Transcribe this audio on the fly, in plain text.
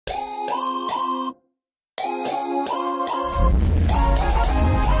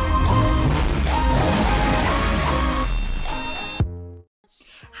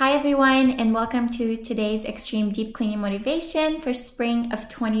Hi everyone, and welcome to today's extreme deep cleaning motivation for spring of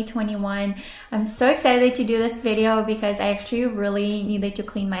 2021. I'm so excited to do this video because I actually really needed to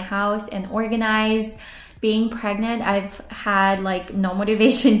clean my house and organize. Being pregnant, I've had like no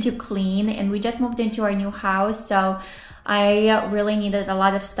motivation to clean, and we just moved into our new house, so I really needed a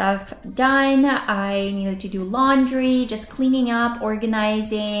lot of stuff done. I needed to do laundry, just cleaning up,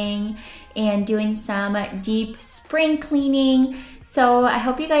 organizing, and doing some deep spring cleaning. So I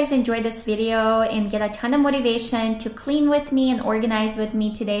hope you guys enjoyed this video and get a ton of motivation to clean with me and organize with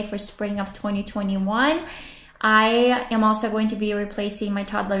me today for spring of 2021. I am also going to be replacing my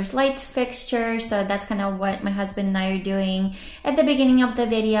toddler's light fixture, so that's kind of what my husband and I are doing at the beginning of the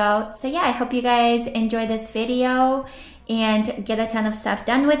video. So yeah, I hope you guys enjoy this video and get a ton of stuff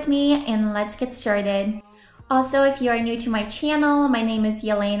done with me, and let's get started. Also, if you are new to my channel, my name is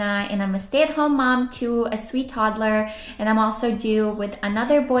Yelena and I'm a stay-at-home mom to a sweet toddler, and I'm also due with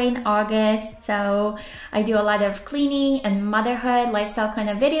another boy in August. So I do a lot of cleaning and motherhood lifestyle kind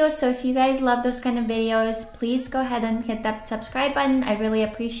of videos. So if you guys love those kind of videos, please go ahead and hit that subscribe button. I really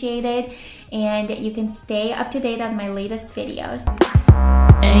appreciate it, and you can stay up to date on my latest videos.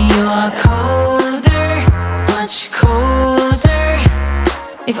 And you are colder, much colder.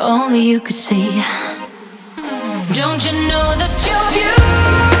 If only you could see. Don't you know that you're beautiful,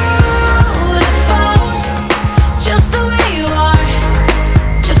 just the way you are,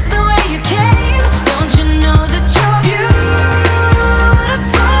 just the way you came. Don't you know that you're beautiful,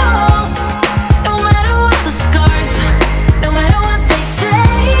 no matter what the scars, no matter what they say.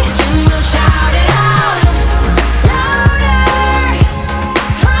 And we'll shout it out, louder,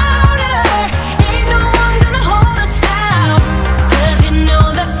 prouder. Ain't no one gonna hold us down, 'cause you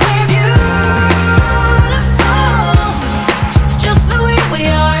know that we're beautiful, just the way we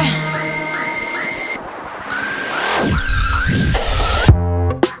are.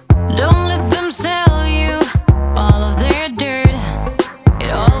 Don't let them sell you all of their dirt.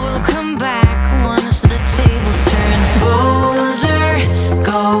 It all will come back once the tables turn. Bolder,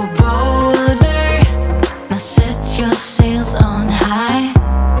 go bolder. Now set your sails on high.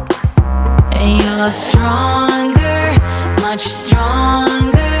 And you're stronger, much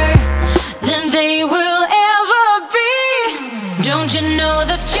stronger than they will ever be. Don't you know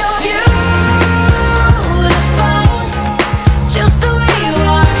that you're beautiful, just the way you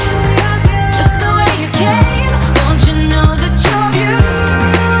are, just the way you came. Don't you know that you're beautiful,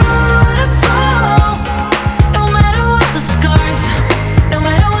 no matter what the scars, no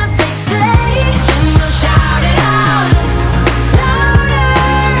matter what they say. And we'll shout it out, louder,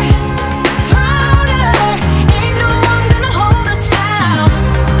 prouder. Ain't no one gonna hold us down,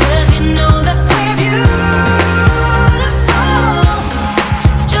 'cause you know that we're beautiful,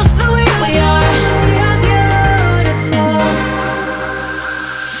 just the way we are. We're beautiful.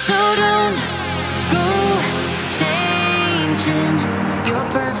 So don't go changing. You're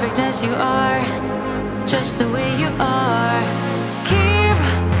perfect as you are, just the way you are. Keep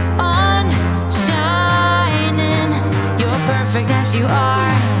on shining. You're perfect as you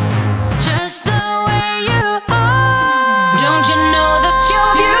are, just the way you are. Don't you know that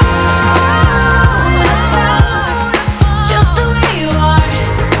you're beautiful, just the way you are,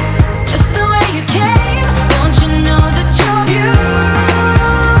 just the way you came. Don't you know that you're beautiful,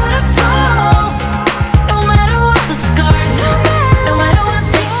 no matter what the scars, no matter what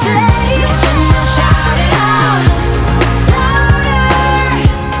they say. And we'll shout it out, louder,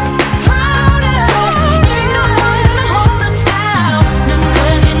 prouder. Ain't no one gonna hold us down,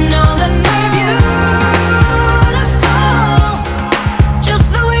 'cause you know that we're beautiful, just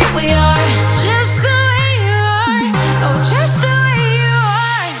the way we are, just the way you are, oh, just the way you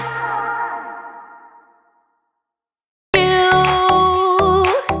are. You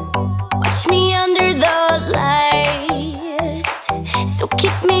watch me under the light, so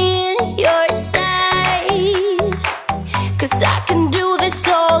keep me in your sight, 'cause I can do this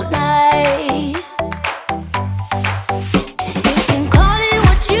all night. You can call it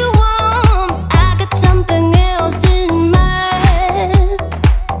what you want, I got something else in mind.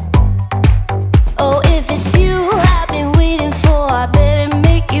 Oh, if it's you I've been waiting for, I better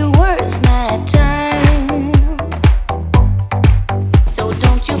make it worth my time. So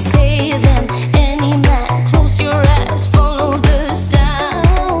don't you pay them any mind, close your eyes, follow the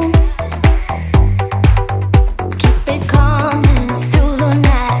sound.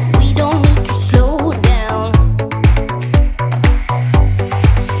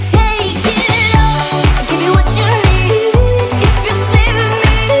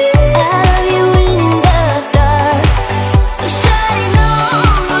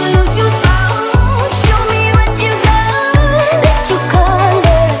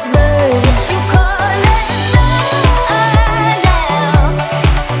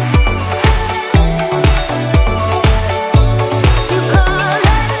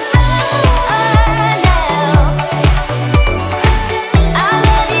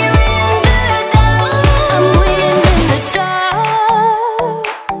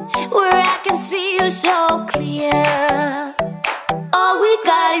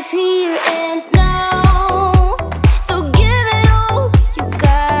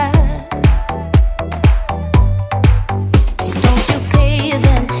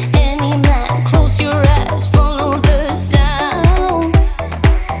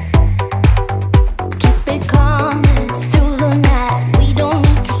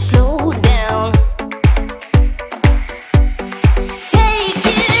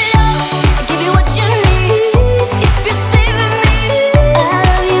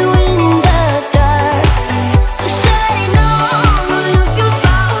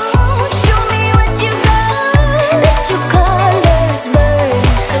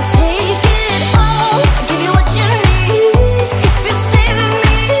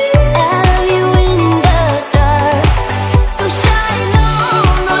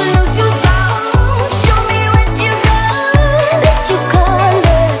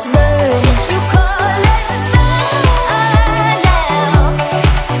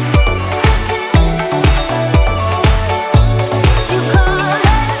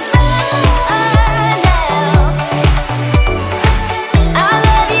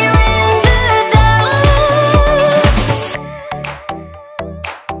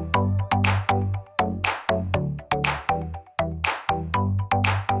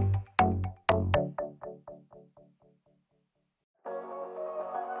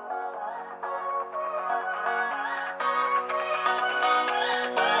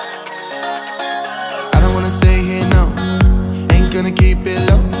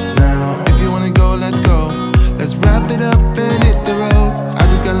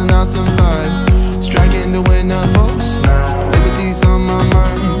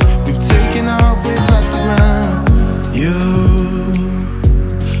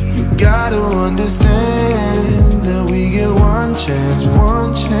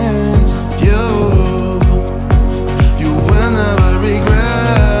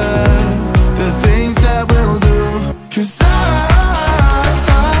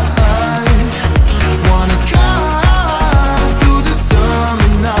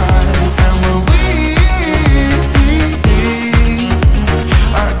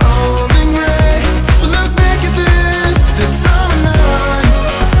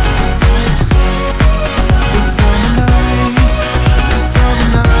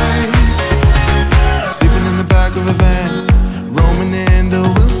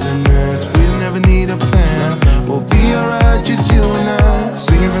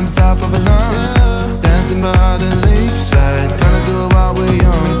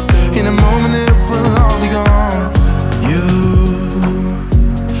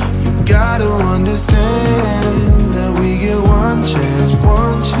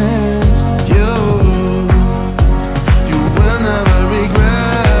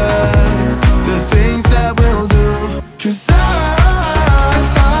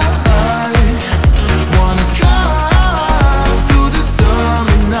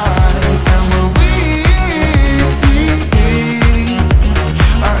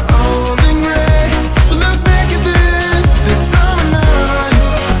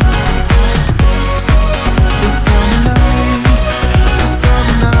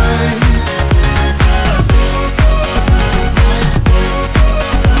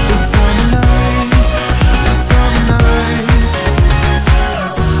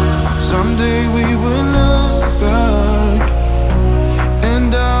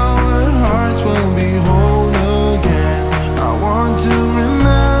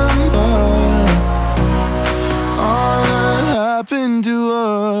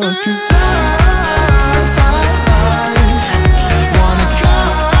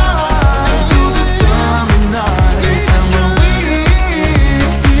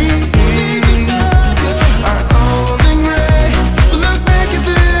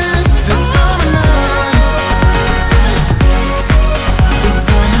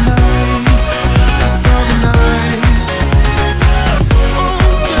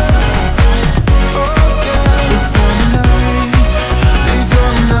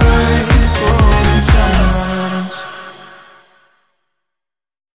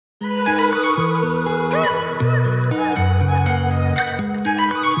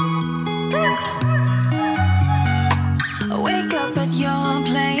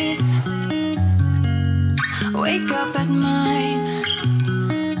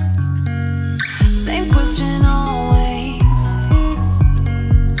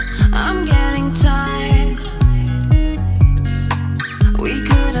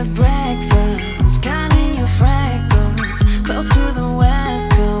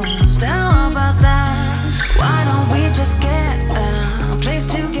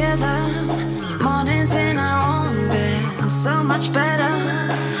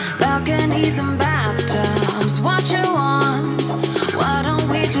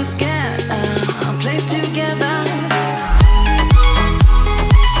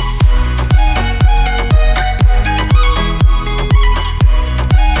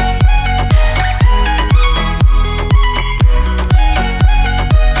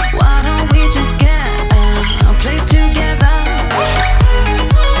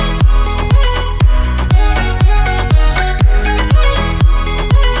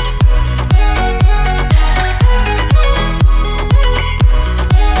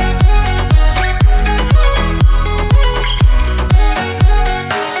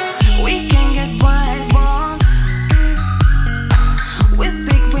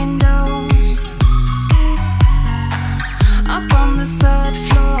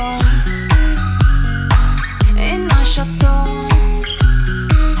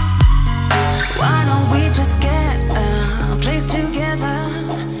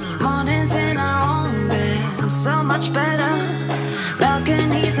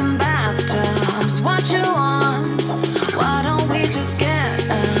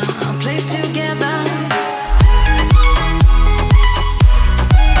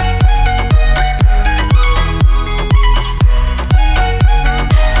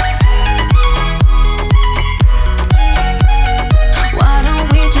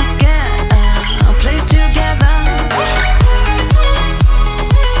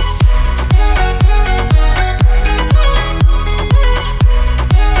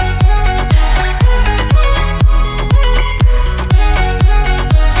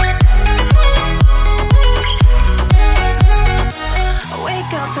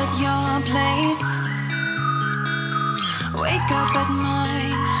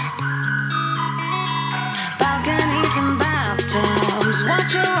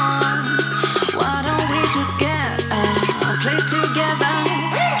 what you want. Why don't we just get a place together?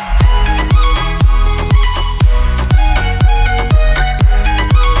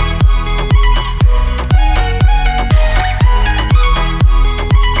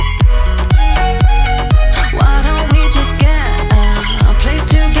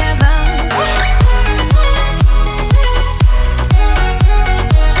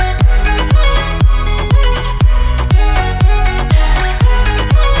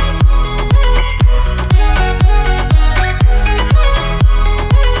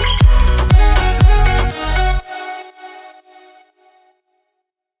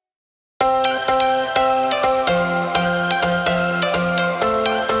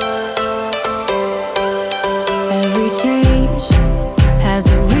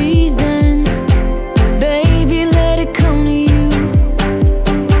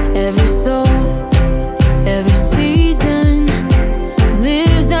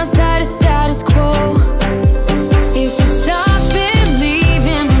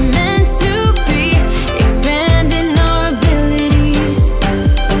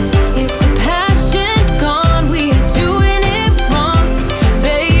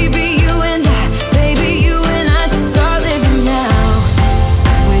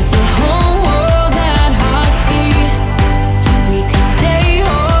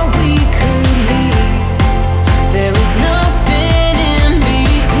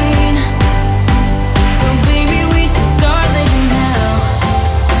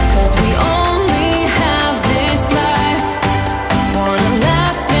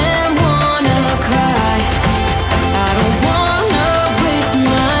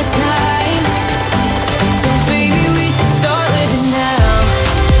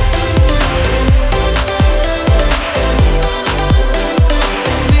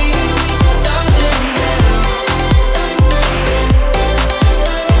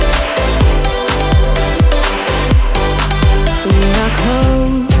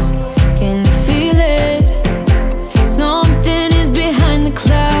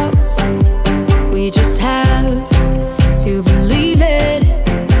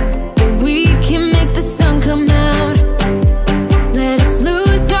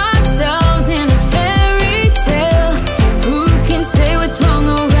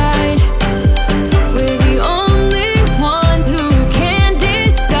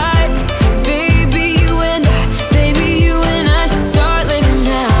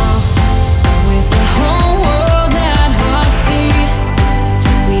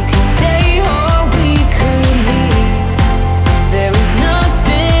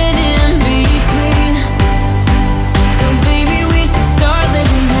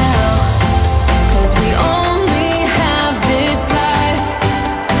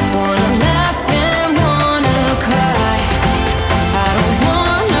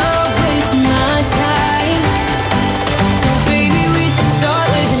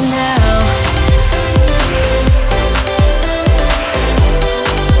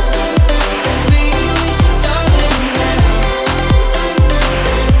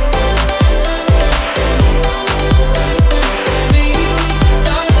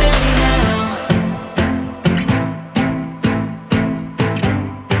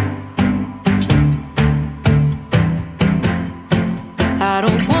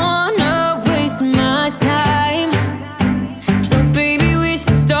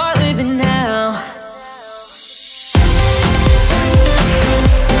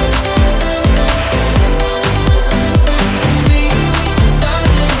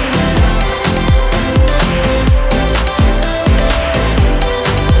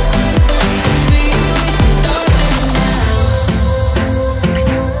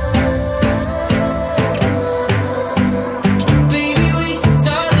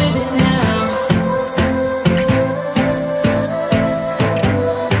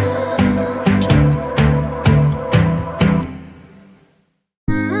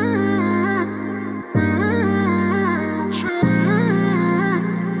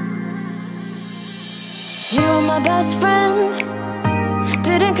 best friend.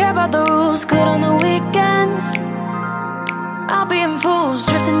 Didn't care about the rules, good on the weekends. I'll be in fools,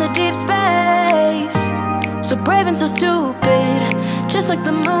 drifting to deep space. So brave and so stupid, just like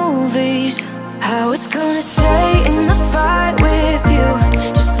the movies. I was gonna stay in the fight with you,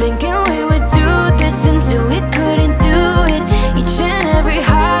 just thinking we would do this until we couldn't do it. Each and every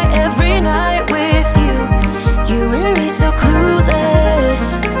high, every night with you, you and me so clueless.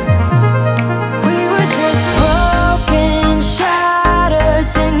 We were just broken, shattered,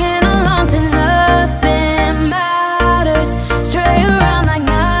 singing along to nothing matters. Stray around like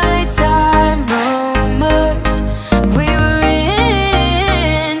nighttime rumors. We were in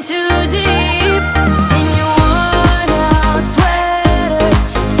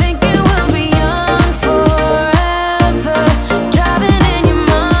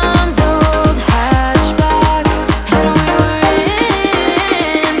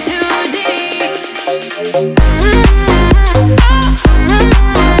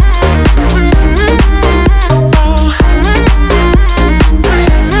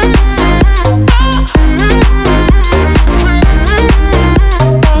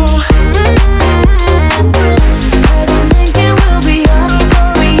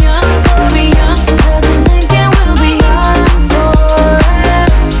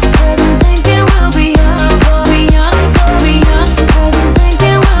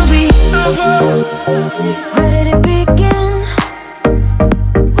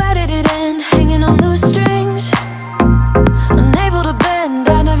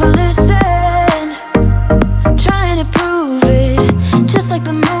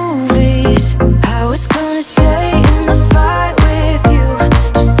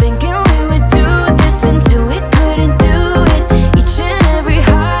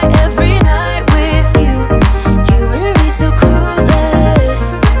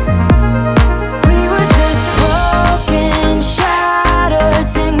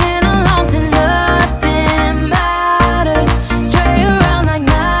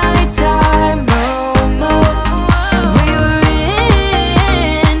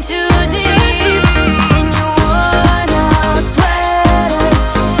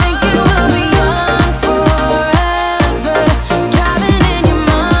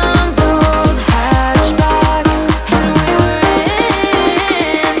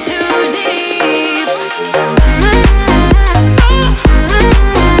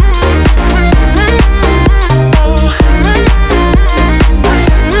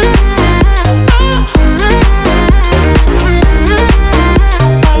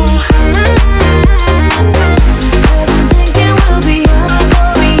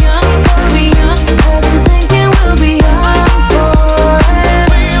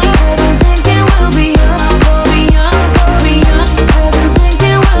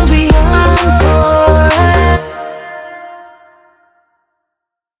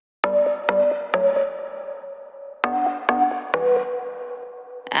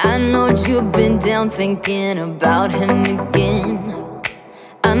You've been down thinking about him again.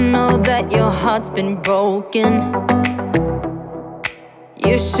 I know that your heart's been broken.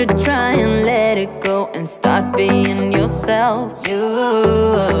 You should try and let it go and start being yourself. You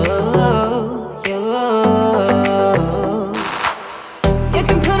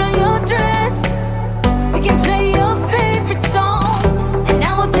can put on your dress, we can play your favorite song, and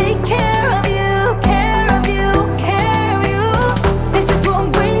I will take care of you, care of you, care of you. This is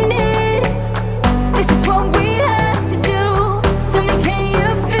what we need, this is what we have to do. Tell me, can you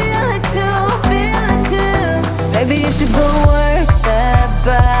feel it too, feel it too? Baby, you should go work that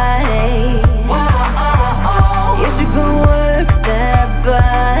body. You should go work that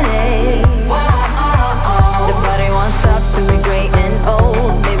body. The body won't stop till we're great and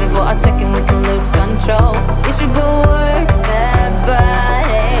old. Maybe for a second we can lose control. You should go work that body.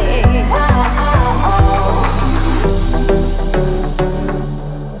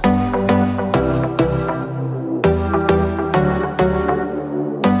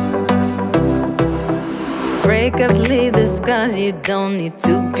 Breakups leave the scars, you don't need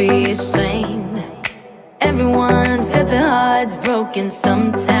to be ashamed. Everyone's got their hearts broken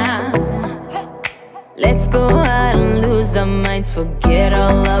sometime. Let's go out and lose our minds, forget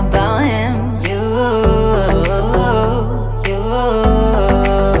all about him.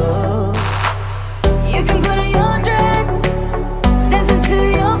 You can put on your dress, dancing to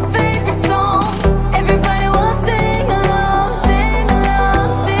your favorite song. Everybody will sing along, sing along,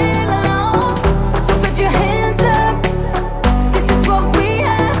 sing along. So put your hands up, this is what we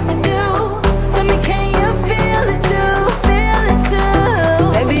have to do. Tell me, can you feel it too, feel it too?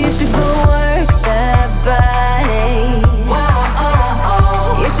 Baby, you should go work that body.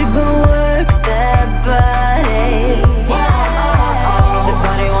 You should go work that body. The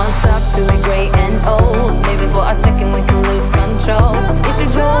body won't stop till we're great and old. Maybe for a second we can lose control. You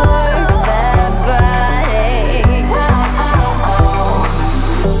should go work that body.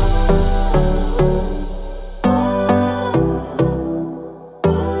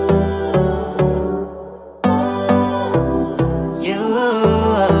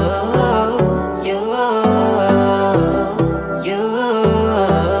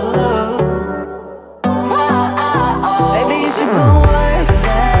 Baby, you should go work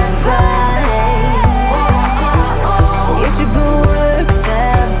that body. You should go work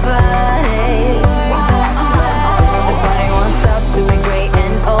that body. The body won't stop till we're great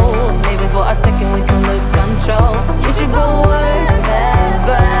and old. Maybe for a second we can lose control. You should go work that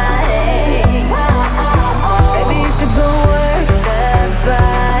body. Baby, you should go work that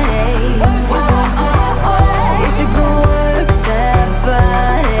body. You should go work that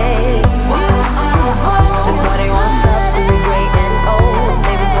body. The body won't stop till we're great and old.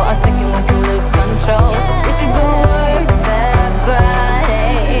 Maybe for a second we can lose control. You should go work that body.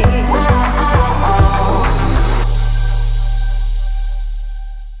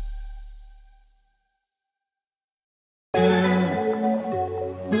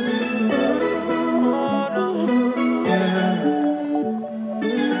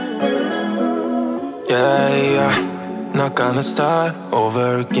 Yeah, not gonna start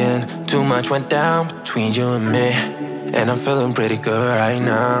over again. Too much went down between you and me, and I'm feeling pretty good right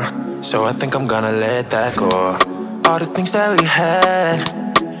now. So I think I'm gonna let that go. All the things that we had,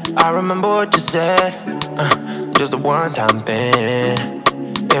 I remember what you said. Just a one-time thing,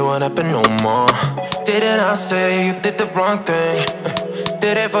 it won't happen no more. Didn't I say you did the wrong thing?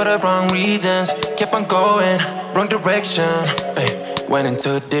 Did it for the wrong reasons. Kept on going, wrong direction. Went in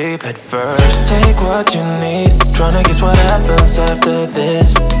too deep at first. Take what you need, tryna guess what happens after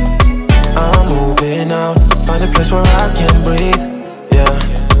this. I'm moving out, find a place where I can breathe. Yeah,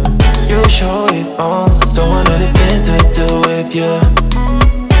 you show it all, don't want anything to do with you.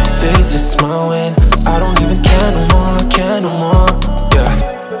 This is my win, I don't even care no more, care no more.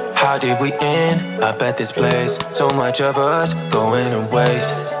 Yeah, how did we end up at this place? So much of us going to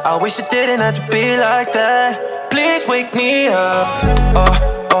waste. I wish it didn't have to be like that. Please wake me up.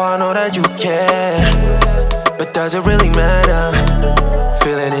 Oh, I know that you care, but does it really matter?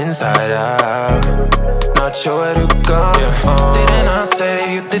 Feeling inside out, not sure where to go. Didn't I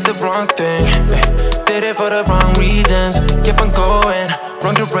say you did the wrong thing? Did it for the wrong reasons. Kept on going,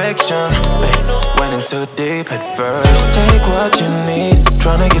 wrong direction. Went in too deep at first. Take what you need,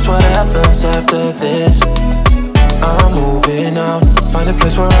 tryna guess what happens after this. I'm moving out, find a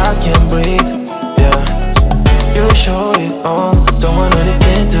place where I can breathe. Yeah, you show it all, don't want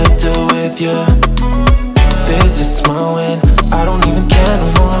anything to do with you. This is my win, I don't even care no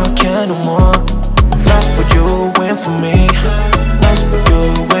more, care no more. Lost for you, win for me. Lost for you,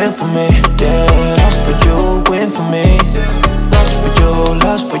 win for me. Yeah, lost for you, win for me. Lost for you,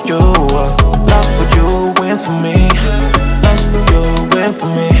 lost for you.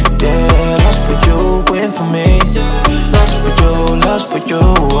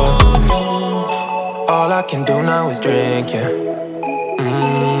 always drink, yeah.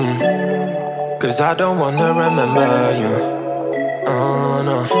 Cause I don't wanna remember you. Oh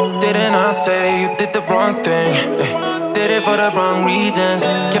no. Didn't I say you did the wrong thing? Did it for the wrong reasons.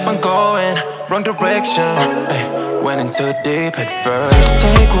 Kept on going, wrong direction. Went into deep at first.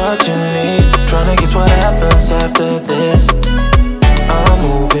 Take what you need, tryna guess what happens after this. I'm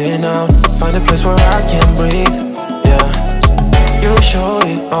moving out, find a place where I can breathe. Yeah, you show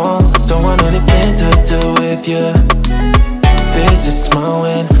it all, don't want anything to do with you. This is my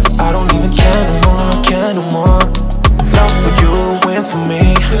win, I don't even care no more, care no more. Lost for you, win for me.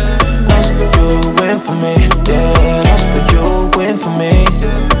 Lost for you, win for me. Yeah, lost for you, win for me.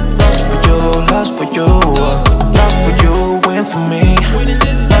 Lost for you, lost for you. Lost for you, win for me.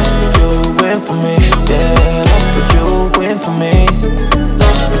 Lost for you, win for me. Yeah, lost for you, win for me.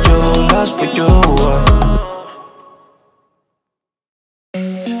 Lost for you, lost for you.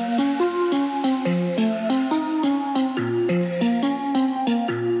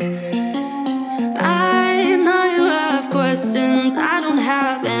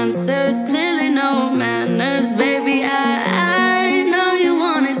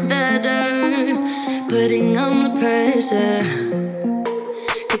 Putting on the pressure,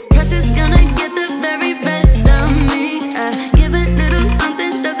 'cause pressure's gonna get the very best of me. I give a little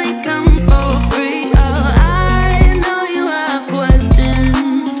something, doesn't come for free. Oh, I know you have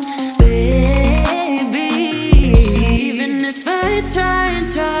questions, baby. Even if I try and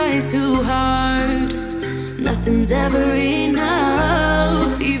try too hard, nothing's ever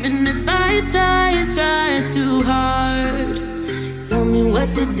enough. Even if I try and try too hard, tell me what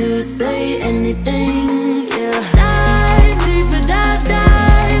to do, say anything, yeah. Dive deeper,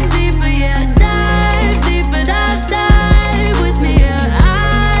 dive deeper, yeah. Dive deeper, dive with me, yeah. I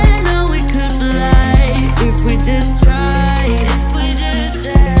know we could fly if we just tried, if we just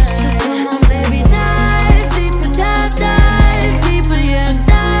tried. So come on, baby, dive deeper, dive deeper, yeah.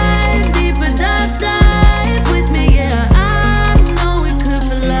 Dive deeper, dive with me, yeah. I know we could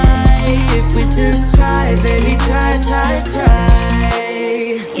fly if we just try, baby, try, try, try.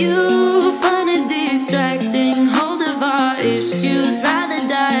 You find it distracting, hold of our issues, rather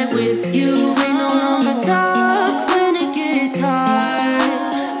die with you. We no longer talk when it gets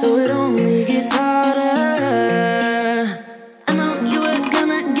hard, so it only gets harder. I know you were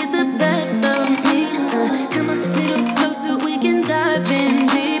gonna get the best of me. Come a little closer, we can dive in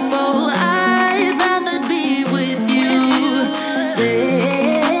deep. Oh, I'd rather be with you,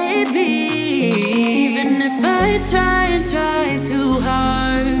 baby. Even if I try and try too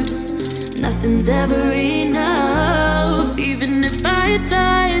hard, nothing's ever enough. Even if I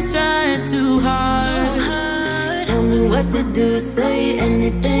try and try too hard, tell me what to do, say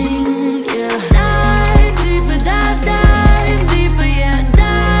anything, yeah. Dive deeper, dive deeper, yeah.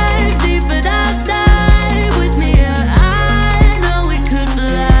 Dive deeper, dive with me, yeah. I know we could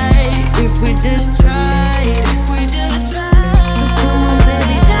fly if we just tried, if we just tried. So come on,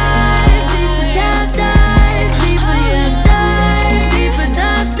 baby, dive deeper, dive deeper, yeah. Dive deeper,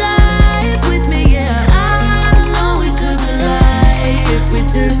 dive with me, yeah. I know we could fly if we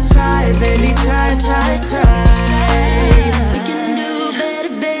just try, baby, try, try, try. We can do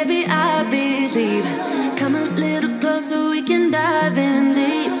better, baby, I believe. Come a little closer, we can dive in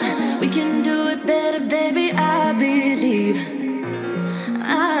deep. We can do it better, baby, I believe.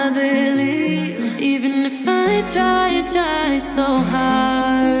 I believe. Even if I try and try so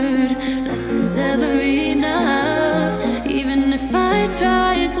hard, nothing's ever enough. Even if I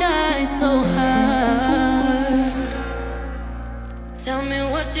try and try so hard, tell me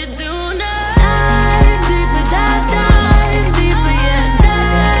what you do now. Dive deeper, dive deeper, yeah.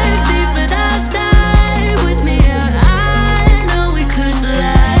 Dive deeper, dive with me, yeah. I know we could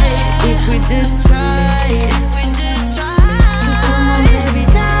fly if we just tried, if we just tried. So come on, baby,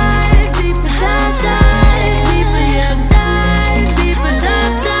 dive deeper, dive deeper, yeah. Dive deeper,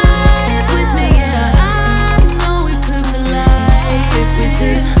 dive with me, yeah. I know we could fly if we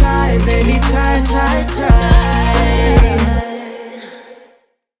just try, baby, try, try, try.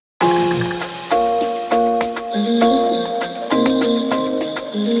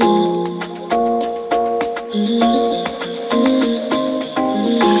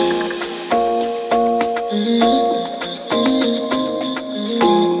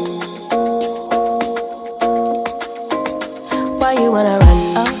 Why you wanna run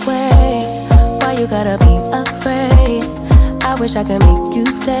away? Why you gotta be afraid? I wish I could make you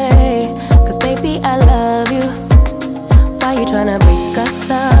stay, 'cause baby, I love you. Why you tryna break us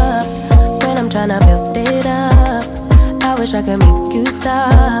up when I'm tryna build it up? I wish I could make you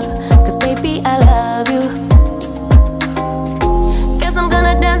stop, 'cause baby, I love you. Guess I'm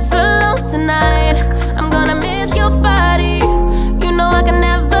gonna dance alone tonight. I'm gonna miss you,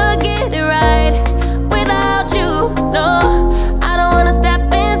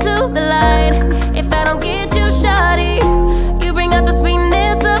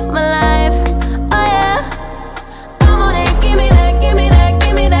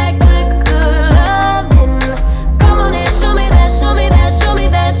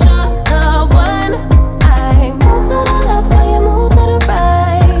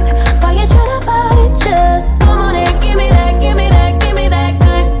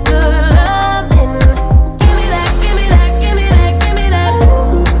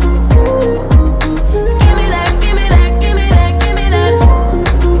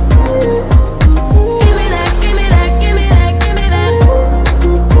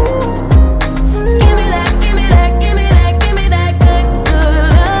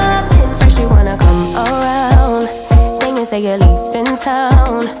 say you're leaving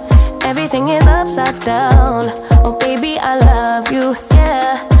town. Everything is upside down. Oh baby, I love you,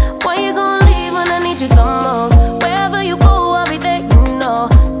 yeah. Why you gonna leave when I need you the most? Wherever you go, I'll be there, you know.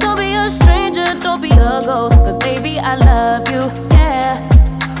 Don't be a stranger, don't be a ghost, cause baby, I love you, yeah.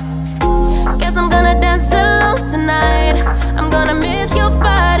 Guess I'm gonna dance alone tonight. I'm gonna miss your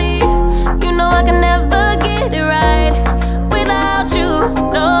body. You know I can never get it right without you,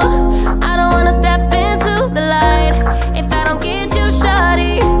 no. I don't wanna step into the light if I don't get you,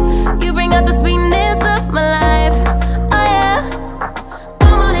 shawty. You bring out the sweetness of my life, oh yeah.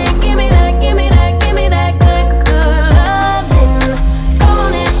 Come on and give me that, give me that, give me that good, good loving. Come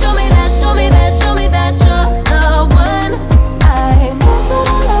on and show me that, show me that, show me that you're the one. I move to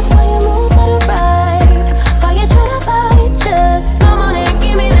the left while you move to the right. While you try to fight, just come on and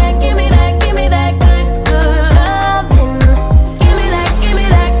give me that, give me that, give me that good, good loving. Give me that, give me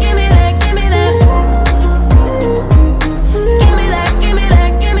that, give me that, give me that. Give me that, give me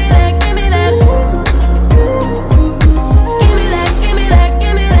that, give me that, give me that. Give me that, give me that,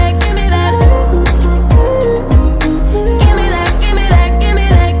 give me that, give me that. Give me that, give me that, give me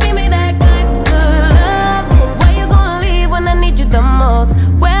that, give me that good, good loving. Where you gonna leave when I need you the most?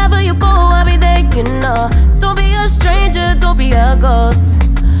 Wherever you go, I'll be there, you know. Don't be a stranger, don't be a ghost.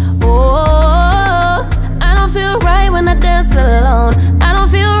 Oh, I don't feel right when I dance alone. I don't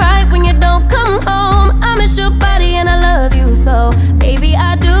feel right when you don't come home. I miss your body and I love you so. Baby,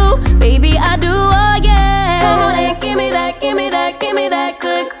 I do, oh yeah. Come on and give me that, give me that, give me that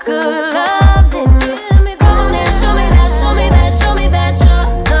good, good loving. Come on and show me that, show me that, show me that you're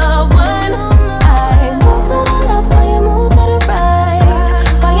the one. I move to the left while you move to the right.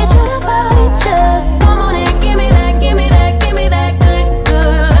 While you try to fight, just come on and give me that, give me that, give me that good,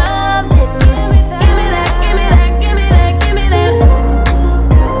 good loving. Give me that, give me that, give me that, give me that.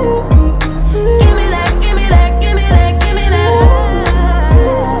 Give me that, give me that, give me that, give me that.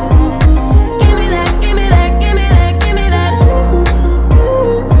 Give me that, give me that, give me that, give me that.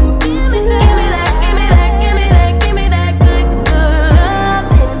 Give me that, give me that, give me that, give me that good, good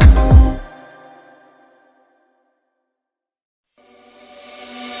loving.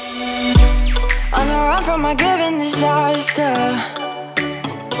 On the run from my given disaster,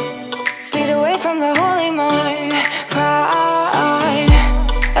 speed away from the holy mind, pride.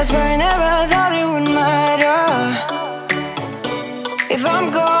 That's where I never thought it would matter. If I'm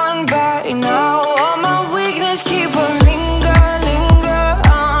gone by now, all my weakness keep on linger, linger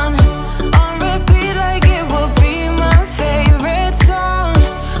on repeat like it will be my favorite song.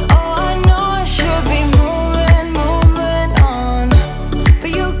 Oh, I know I should be moving, moving on, but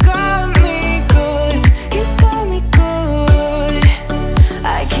you got me good, you got me good.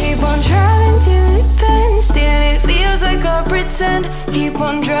 I keep on driving till it bends, still it feels like I pretend. Keep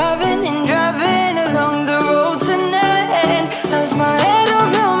on driving and driving along the road tonight. Lost my head, don't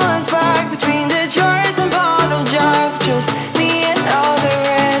feel much back between the jars and bottle jack. Just me and all the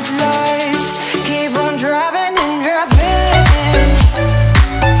red lights. Keep on driving and driving.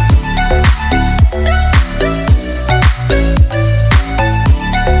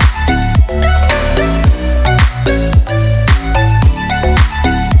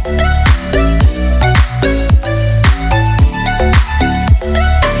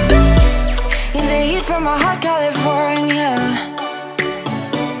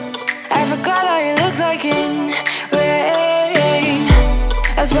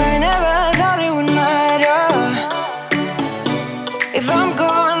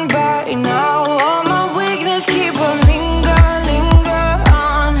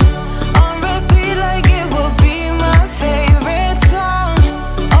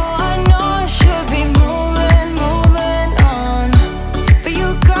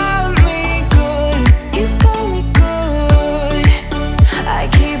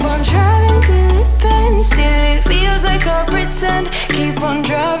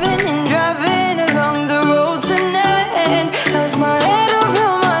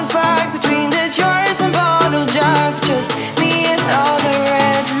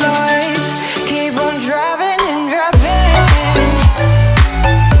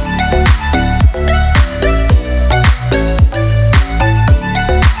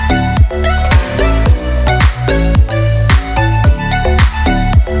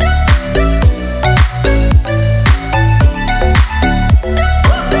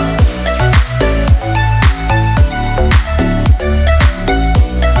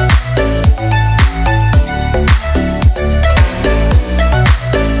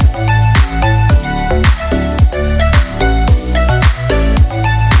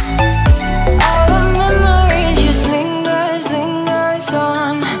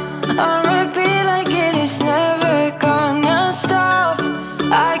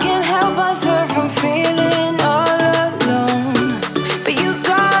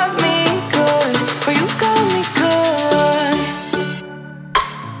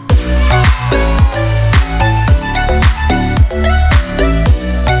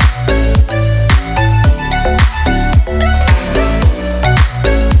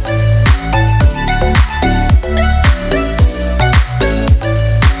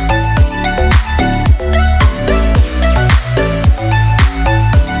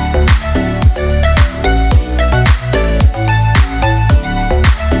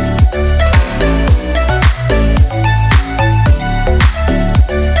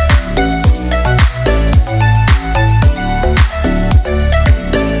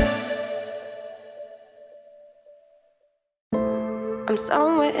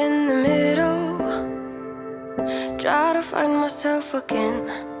 somewhere in the middle. Try to find myself again,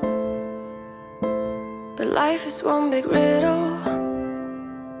 but life is one big riddle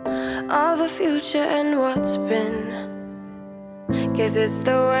of the future and what's been. Guess it's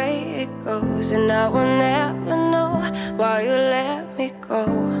the way it goes, and I will never know why you let me go.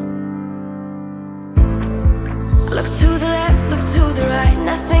 Look to the left, look to the right,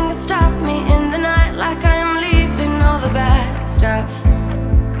 nothing can stop me in the night, like I am leaving all the bad stuff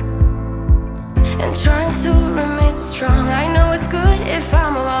and trying to remain so strong. I know it's good if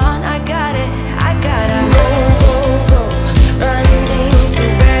I'm alone. I got it, I gotta go, go, go, running to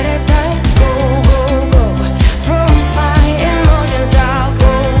better times. Go, go, go, from my emotions I'll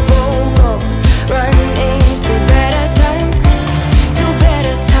go, go, go, running to better times, to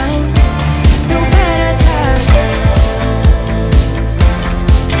better times, to better times,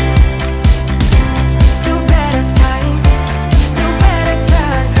 to better times, to better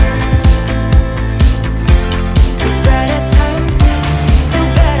times, to better times, to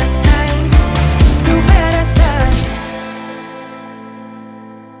better times, to better times.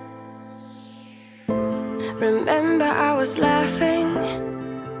 Remember I was laughing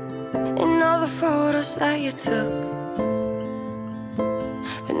in all the photos that you took,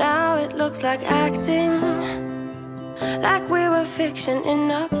 but now it looks like acting, like we were fiction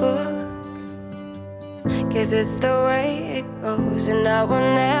in a book. Guess it's the way it goes, and I will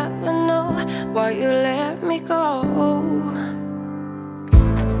never know why you let me go.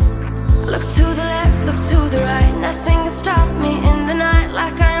 Look to the left, look to the right, nothing can stop me in the night,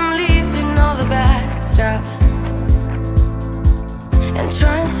 like I am leaving all the bad stuff and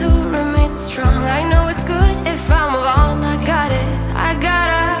trying to remain so strong. I know it's good if I'm alone. I got it, I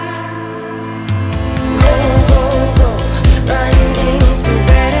gotta go, go, go, running to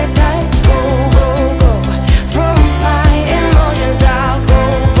better times. Go, go, go, from my emotions I'll go,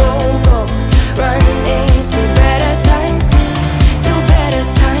 go, go, running to better times, to better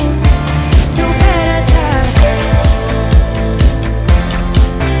times, to better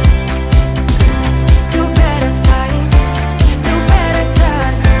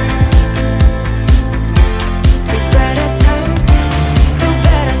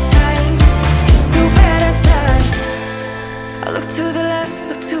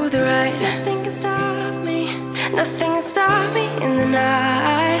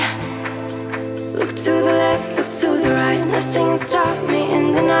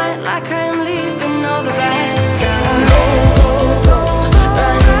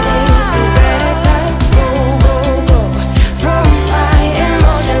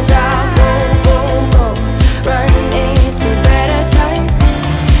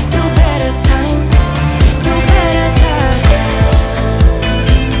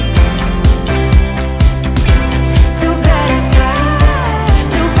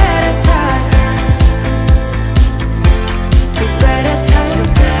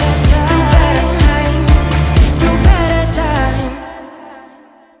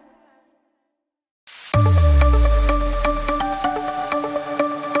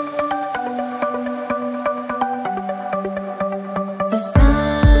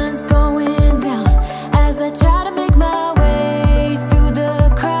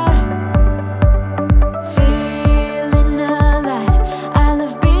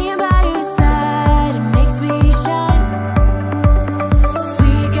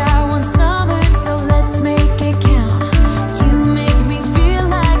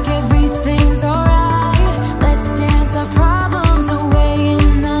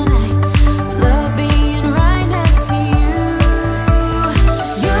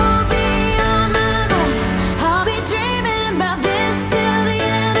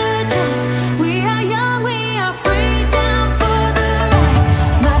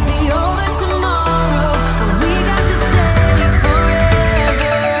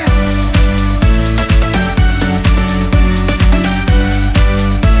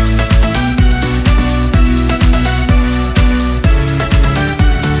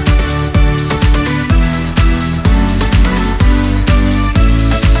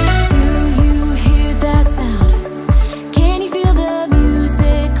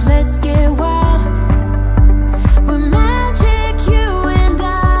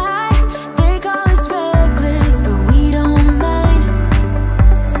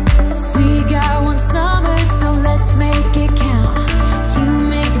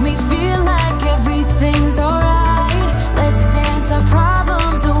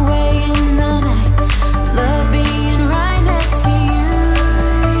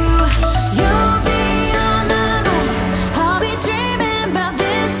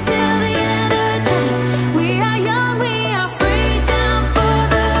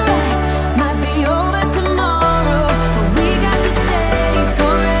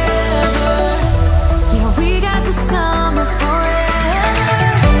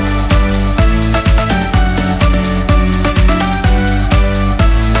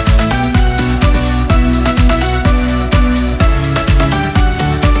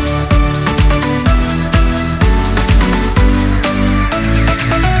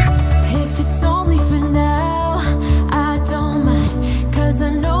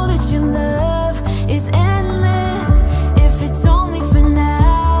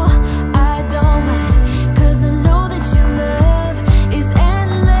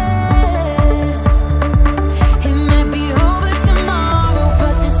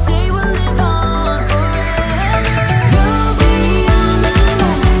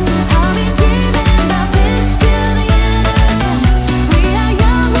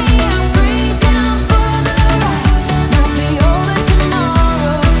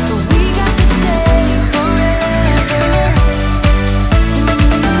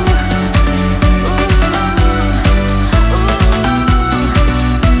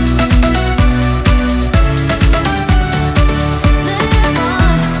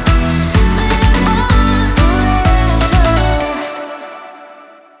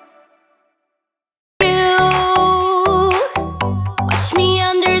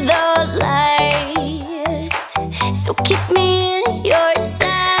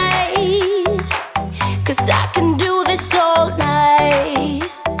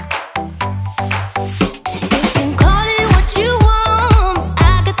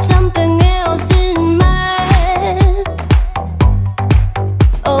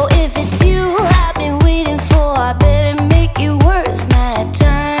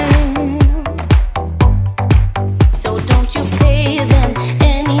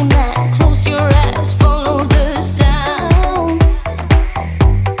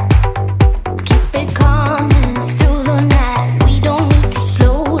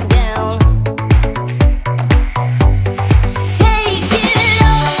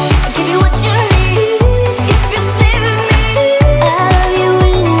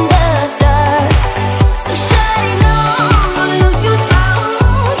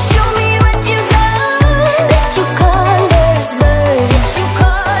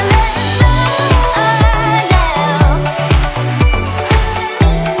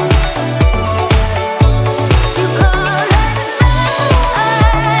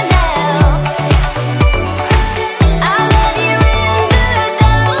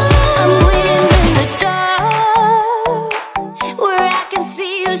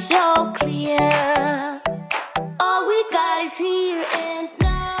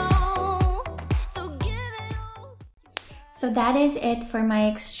So that is it for my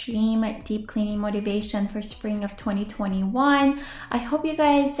extreme deep cleaning motivation for spring of 2021. I hope you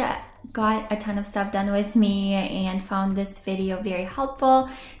guys got a ton of stuff done with me and found this video very helpful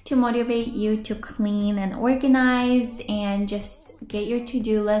to motivate you to clean and organize and just get your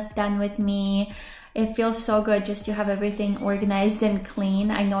to-do list done with me. It feels so good just to have everything organized and clean.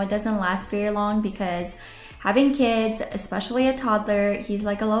 I know it doesn't last very long because having kids, especially a toddler, he's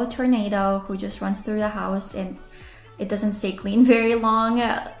like a little tornado who just runs through the house and it doesn't stay clean very long.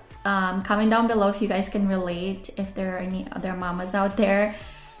 Comment down below if you guys can relate, if there are any other mamas out there.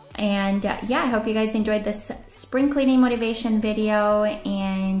 And yeah, I hope you guys enjoyed this spring cleaning motivation video,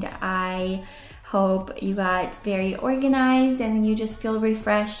 and I hope you got very organized and you just feel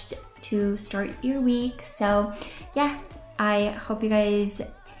refreshed to start your week. So yeah, I hope you guys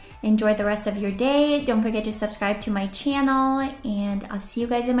enjoy the rest of your day. Don't forget to subscribe to my channel, and I'll see you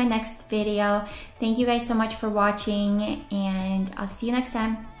guys in my next video. Thank you guys so much for watching, and I'll see you next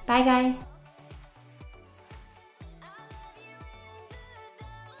time. Bye guys.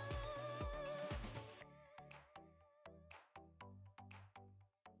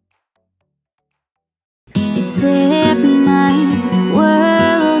 You set my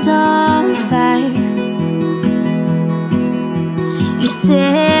world on fire. You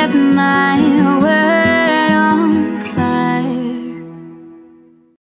set my